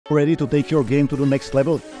Ready to take your game to the next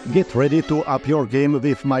level? Get ready to up your game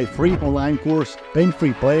with my free online course,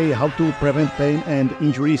 Pain-Free Play: How to Prevent Pain and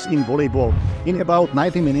Injuries in Volleyball. In about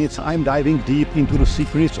 90 minutes, I'm diving deep into the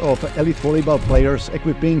secrets of elite volleyball players,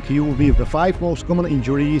 equipping you with the 5 most common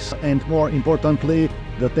injuries and, more importantly,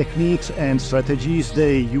 the techniques and strategies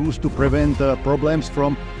they use to prevent problems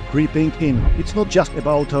from creeping in. It's not just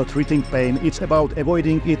about treating pain, it's about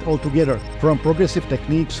avoiding it altogether. From progressive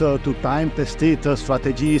techniques to time-tested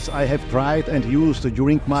strategies I have tried and used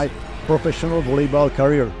during my professional volleyball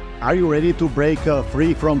career. Are you ready to break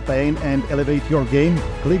free from pain and elevate your game?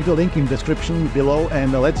 Click the link in the description below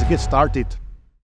and let's get started.